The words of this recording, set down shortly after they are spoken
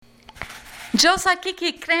Yo soy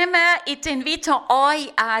Kiki Kremer y te invito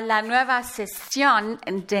hoy a la nueva sesión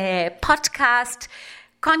de podcast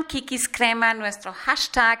con Kiki's Kremer. Nuestro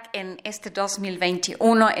hashtag en este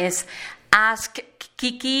 2021 es Ask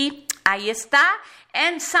Kiki. Ahí está.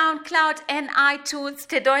 En SoundCloud, en iTunes,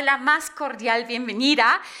 te doy la más cordial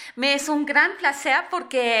bienvenida. Me es un gran placer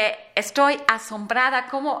porque estoy asombrada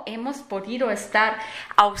cómo hemos podido estar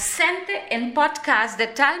ausente en podcast de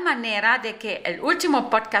tal manera de que el último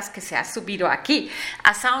podcast que se ha subido aquí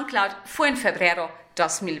a SoundCloud fue en febrero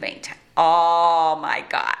 2020. Oh my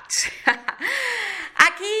God.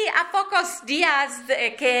 Aquí a pocos días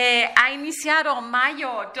de que ha iniciado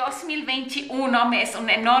mayo 2021, me es un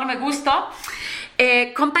enorme gusto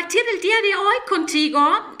compartir el día de hoy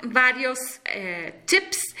contigo varios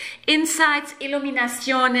tips, insights,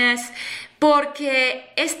 iluminaciones,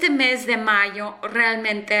 porque este mes de mayo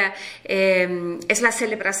realmente es la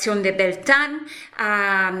celebración de Beltane,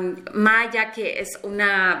 maya,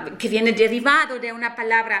 que viene derivado de una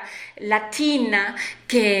palabra latina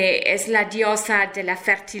que es la diosa de la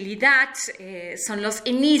fertilidad, son los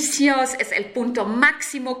inicios, es el punto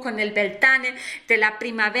máximo con el Beltane de la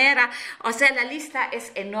primavera. O sea, la lista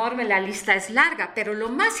es enorme, la lista es larga, pero lo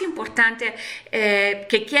más importante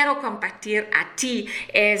que quiero compartir a ti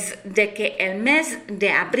es de que el mes de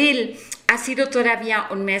abril ha sido todavía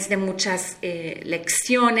un mes de muchas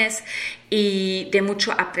lecciones y de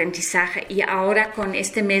mucho aprendizaje, y ahora con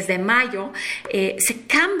este mes de mayo se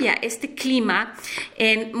cambia este clima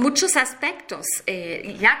en muchos aspectos.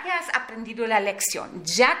 Ya que has aprendido la lección,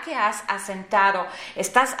 ya que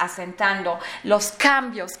estás asentando los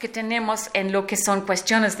cambios que tenemos en lo que son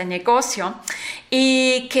cuestiones de negocio,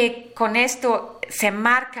 y que con esto se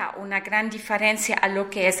marca una gran diferencia a lo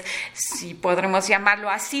que es, si podremos llamarlo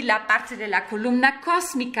así, la parte de la columna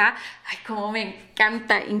cósmica. Ay, cómo me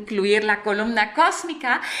encanta incluir la columna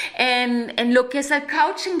cósmica en lo que es el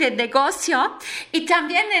coaching de negocio, y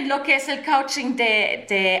también en lo que es el coaching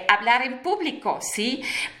de hablar en público, ¿sí?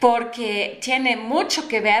 Porque tiene mucho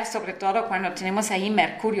que ver, sobre todo cuando tenemos ahí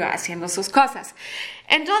Mercurio haciendo sus cosas.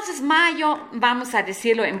 Entonces, mayo, vamos a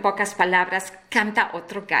decirlo en pocas palabras, canta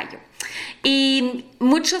otro gallo. Y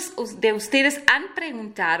muchos de ustedes han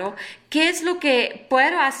preguntado qué es lo que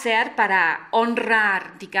puedo hacer para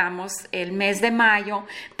honrar, digamos, el mes de mayo,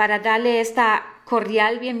 para darle esta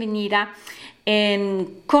cordial bienvenida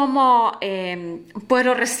en cómo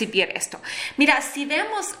puedo recibir esto. Mira, si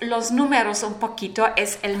vemos los números un poquito,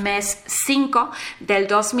 es el mes 5 del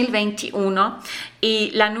 2021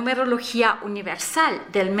 y la numerología universal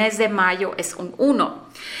del mes de mayo es un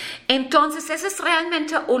 1. Entonces, ese es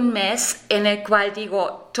realmente un mes en el cual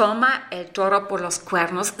digo, toma el toro por los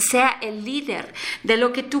cuernos, sea el líder de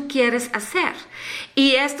lo que tú quieres hacer.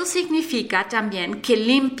 Y esto significa también que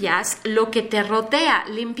limpias lo que te rodea,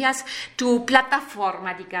 limpias tu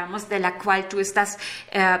plataforma, digamos, de la cual tú estás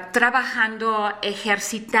trabajando,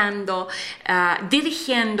 ejercitando,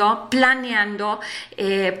 dirigiendo, planeando,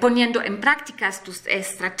 poniendo en prácticas tus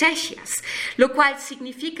estrategias. Lo cual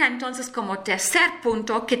significa entonces, como tercer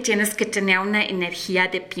punto, que tienes que tener una energía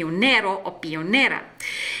de pionero o pionera.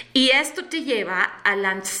 Y esto te lleva a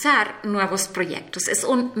lanzar nuevos proyectos. Es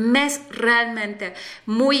un mes realmente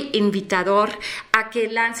muy invitador a que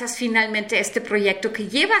lanzas finalmente este proyecto que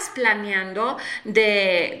llevas planeando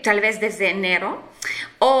tal vez desde enero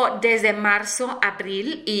o desde marzo,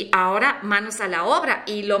 abril, y ahora manos a la obra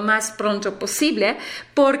y lo más pronto posible,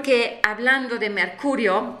 porque hablando de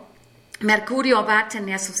Mercurio va a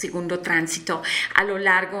tener su segundo tránsito a lo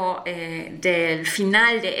largo del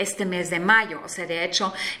final de este mes de mayo. O sea, de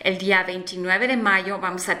hecho, el día 29 de mayo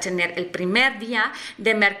vamos a tener el primer día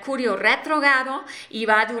de Mercurio retrógrado y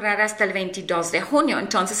va a durar hasta el 22 de junio.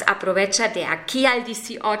 Entonces, aprovecha de aquí al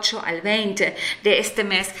 18, al 20 de este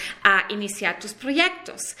mes a iniciar tus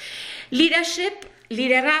proyectos.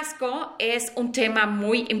 Liderazgo es un tema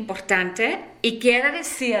muy importante, y quiere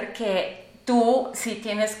decir que tú, si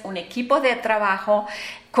tienes un equipo de trabajo,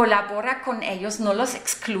 colabora con ellos, no los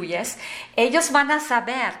excluyes. Ellos van a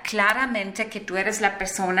saber claramente que tú eres la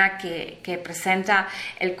persona que presenta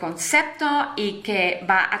el concepto y que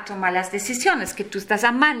va a tomar las decisiones que tú estás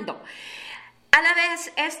amando. A la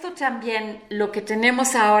vez, esto también, lo que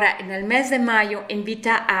tenemos ahora en el mes de mayo,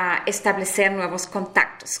 invita a establecer nuevos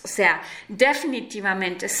contactos. O sea,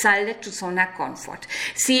 definitivamente sal de tu zona confort.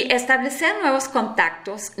 Si establecer nuevos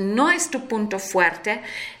contactos no es tu punto fuerte,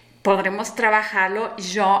 podremos trabajarlo.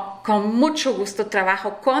 Yo con mucho gusto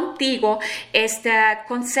trabajo contigo este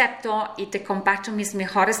concepto y te comparto mis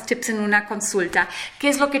mejores tips en una consulta. ¿Qué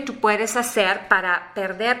es lo que tú puedes hacer para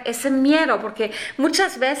perder ese miedo? Porque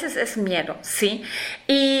muchas veces es miedo, ¿sí?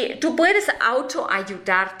 Y tú puedes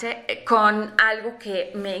autoayudarte con algo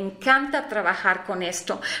que me encanta trabajar con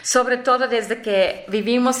esto, sobre todo desde que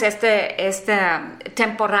vivimos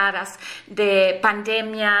temporadas de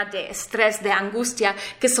pandemia, de estrés, de angustia,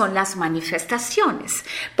 que son las manifestaciones,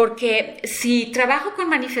 porque si trabajo con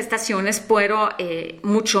manifestaciones puedo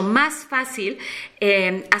mucho más fácil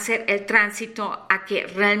hacer el tránsito a que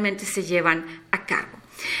realmente se llevan a cabo.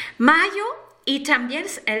 Mayo y también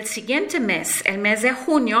el siguiente mes, el mes de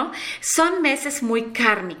junio, son meses muy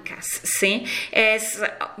kármicas, ¿sí?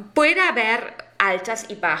 Puede haber altas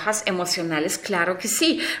y bajas emocionales, claro que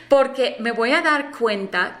sí, porque me voy a dar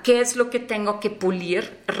cuenta qué es lo que tengo que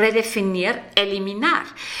pulir, redefinir, eliminar.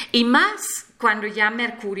 Y más cuando ya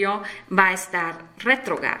Mercurio va a estar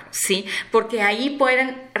retrógrado, ¿sí? Porque ahí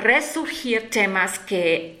pueden resurgir temas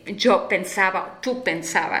que yo pensaba, tú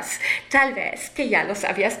pensabas, tal vez que ya los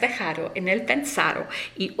habías dejado en el pensado.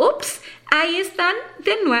 Y ups, ahí están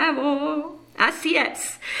de nuevo. Así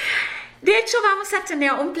es. De hecho, vamos a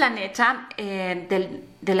tener un planeta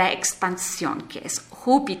de la expansión, que es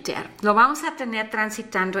Júpiter. Lo vamos a tener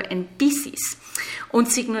transitando en Piscis, un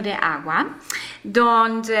signo de agua,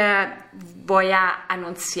 donde voy a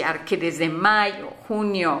anunciar que desde mayo,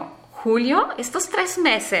 junio, julio, estos 3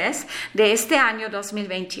 meses de este año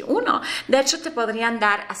 2021, de hecho te podrían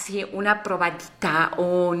dar así una probadita,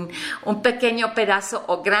 un pequeño pedazo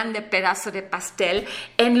o grande pedazo de pastel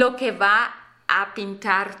en lo que va a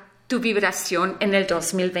pintar tu vibración en el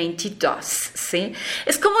 2022, ¿sí?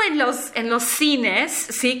 Es como en los cines,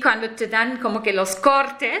 ¿sí? Cuando te dan como que los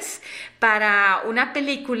cortes para una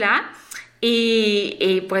película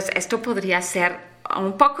y pues esto podría ser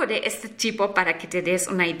un poco de este tipo para que te des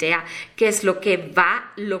una idea qué es lo que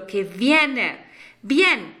va, lo que viene.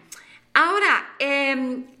 Bien, ahora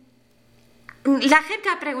la gente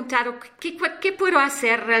ha preguntado ¿qué puedo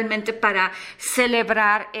hacer realmente para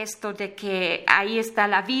celebrar esto de que ahí está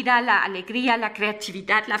la vida, la alegría, la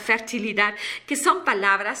creatividad, la fertilidad, que son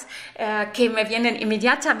palabras que me vienen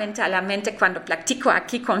inmediatamente a la mente cuando platico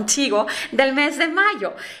aquí contigo del mes de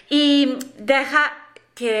mayo. Y deja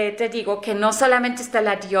que te digo que no solamente está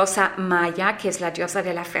la diosa Maya, que es la diosa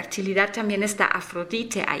de la fertilidad, también está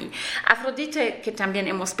Afrodite ahí. Afrodite, que también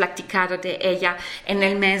hemos platicado de ella en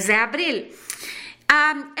el mes de abril.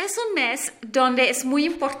 Es un mes donde es muy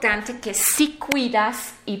importante que sí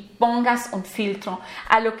cuidas y pongas un filtro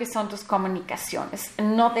a lo que son tus comunicaciones.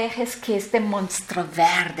 No dejes que este monstruo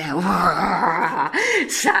verde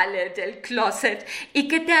sale del closet y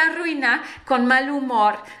que te arruina con mal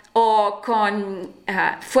humor o con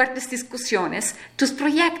fuertes discusiones tus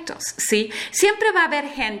proyectos, ¿sí? Siempre va a haber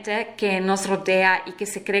gente que nos rodea y que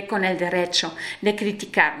se cree con el derecho de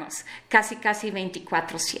criticarnos casi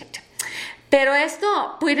 24/7. Pero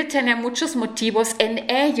esto puede tener muchos motivos en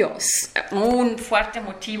ellos. Un fuerte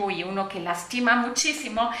motivo y uno que lastima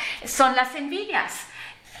muchísimo son las envidias.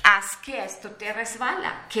 Haz que esto te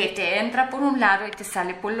resbala, que te entra por un lado y te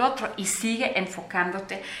sale por el otro y sigue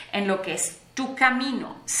enfocándote en lo que es tu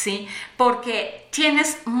camino, ¿sí? Porque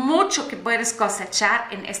tienes mucho que puedes cosechar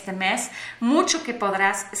en este mes, mucho que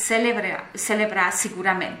podrás celebrar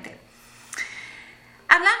seguramente.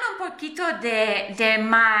 Hablando un poquito de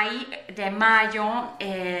Mayo,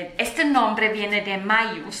 este nombre viene de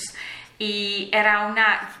Maius y era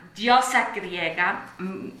una diosa griega,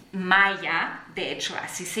 Maya, de hecho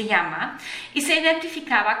así se llama, y se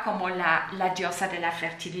identificaba como la diosa de la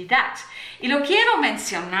fertilidad. Y lo quiero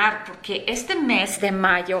mencionar porque este mes de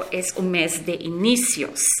mayo es un mes de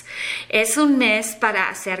inicios, es un mes para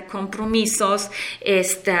hacer compromisos,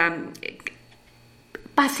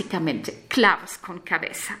 básicamente clavos con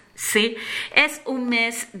cabeza, ¿sí? Es un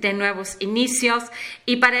mes de nuevos inicios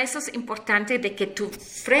y para eso es importante de que tu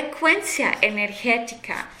frecuencia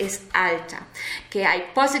energética es alta, que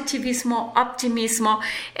hay positivismo, optimismo,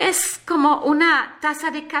 es como una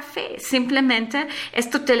taza de café, simplemente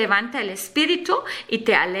esto te levanta el espíritu y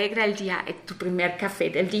te alegra el día, tu primer café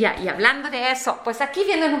del día. Y hablando de eso, pues aquí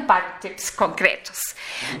vienen un par de tips concretos.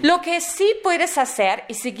 Lo que sí puedes hacer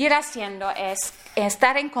y seguir haciendo es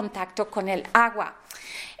estar en contacto con el agua.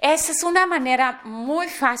 Esa es una manera muy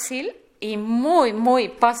fácil y muy, muy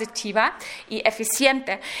positiva y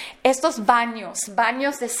eficiente. Estos baños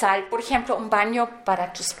de sal, por ejemplo, un baño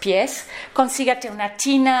para tus pies, consígate una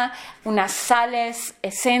tina, unas sales,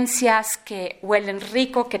 esencias que huelen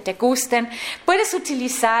rico, que te gusten. Puedes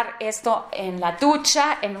utilizar esto en la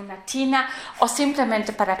ducha, en una tina o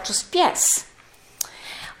simplemente para tus pies.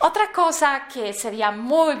 Otra cosa que sería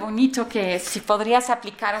muy bonito, que si podrías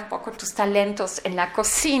aplicar un poco tus talentos en la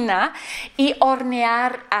cocina y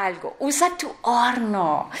hornear algo. Usa tu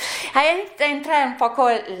horno. Ahí entra un poco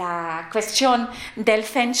la cuestión del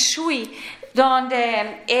Feng Shui,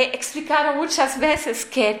 donde he explicado muchas veces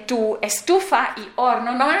que tu estufa y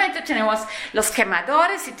horno, normalmente tenemos los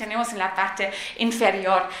quemadores y tenemos en la parte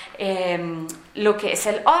inferior lo que es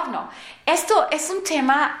el horno. Esto es un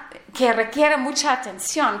tema que requiere mucha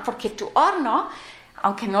atención, porque tu horno,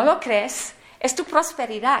 aunque no lo crees, es tu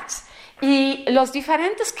prosperidad. Y los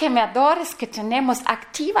diferentes quemadores que tenemos,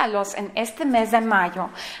 actívalos en este mes de mayo,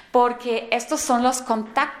 porque estos son los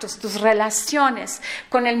contactos, tus relaciones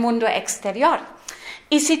con el mundo exterior.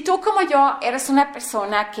 Y si tú, como yo, eres una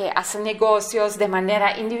persona que hace negocios de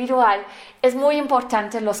manera individual, es muy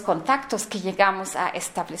importante los contactos que llegamos a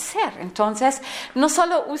establecer. Entonces, no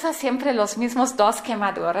solo usa siempre los mismos 2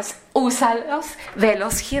 quemadores, úsalos,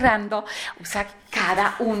 velos girando, usa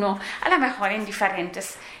cada uno, a lo mejor en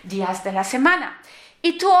diferentes días de la semana.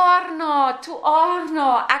 Y tu horno,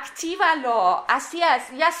 actívalo, así es,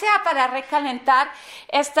 ya sea para recalentar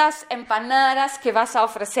estas empanadas que vas a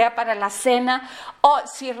ofrecer para la cena, o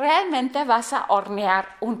si realmente vas a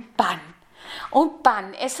hornear un pan. Un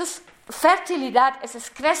pan, eso es fertilidad, ese es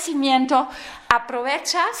crecimiento.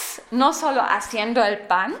 Aprovechas no solo haciendo el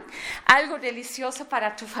pan, algo delicioso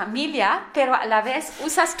para tu familia, pero a la vez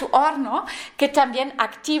usas tu horno, que también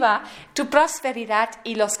activa tu prosperidad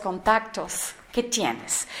y los contactos que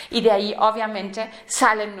tienes. Y de ahí obviamente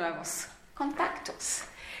salen nuevos contactos.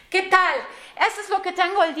 ¿Qué tal? Eso es lo que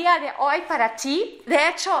tengo el día de hoy para ti. De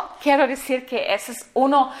hecho, quiero decir que ese es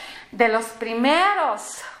uno de los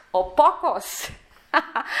primeros o pocos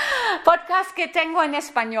podcast que tengo en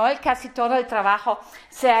español. Casi todo el trabajo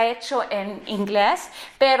se ha hecho en inglés,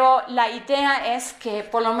 pero la idea es que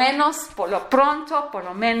por lo menos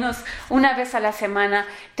una vez a la semana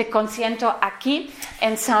te consiento aquí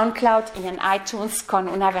en SoundCloud y en iTunes con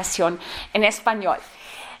una versión en español.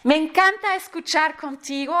 Me encanta escuchar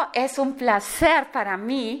contigo, es un placer para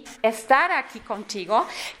mí estar aquí contigo.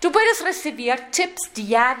 Tú puedes recibir tips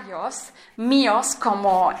diarios míos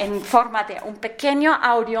como en forma de un pequeño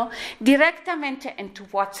audio directamente en tu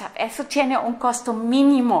WhatsApp. Eso tiene un costo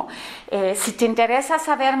mínimo. Si te interesa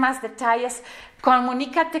saber más detalles,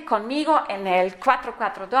 comunícate conmigo en el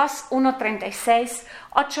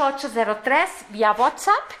 442-136-8803 vía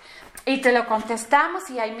WhatsApp y te lo contestamos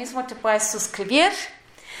y ahí mismo te puedes suscribir.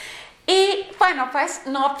 Y bueno, pues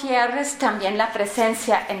no pierdes también la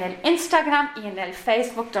presencia en el Instagram y en el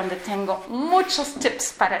Facebook, donde tengo muchos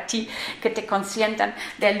tips para ti que te consientan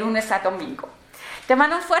de lunes a domingo. Te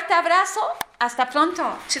mando un fuerte abrazo. Hasta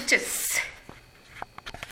pronto. Chis, chis.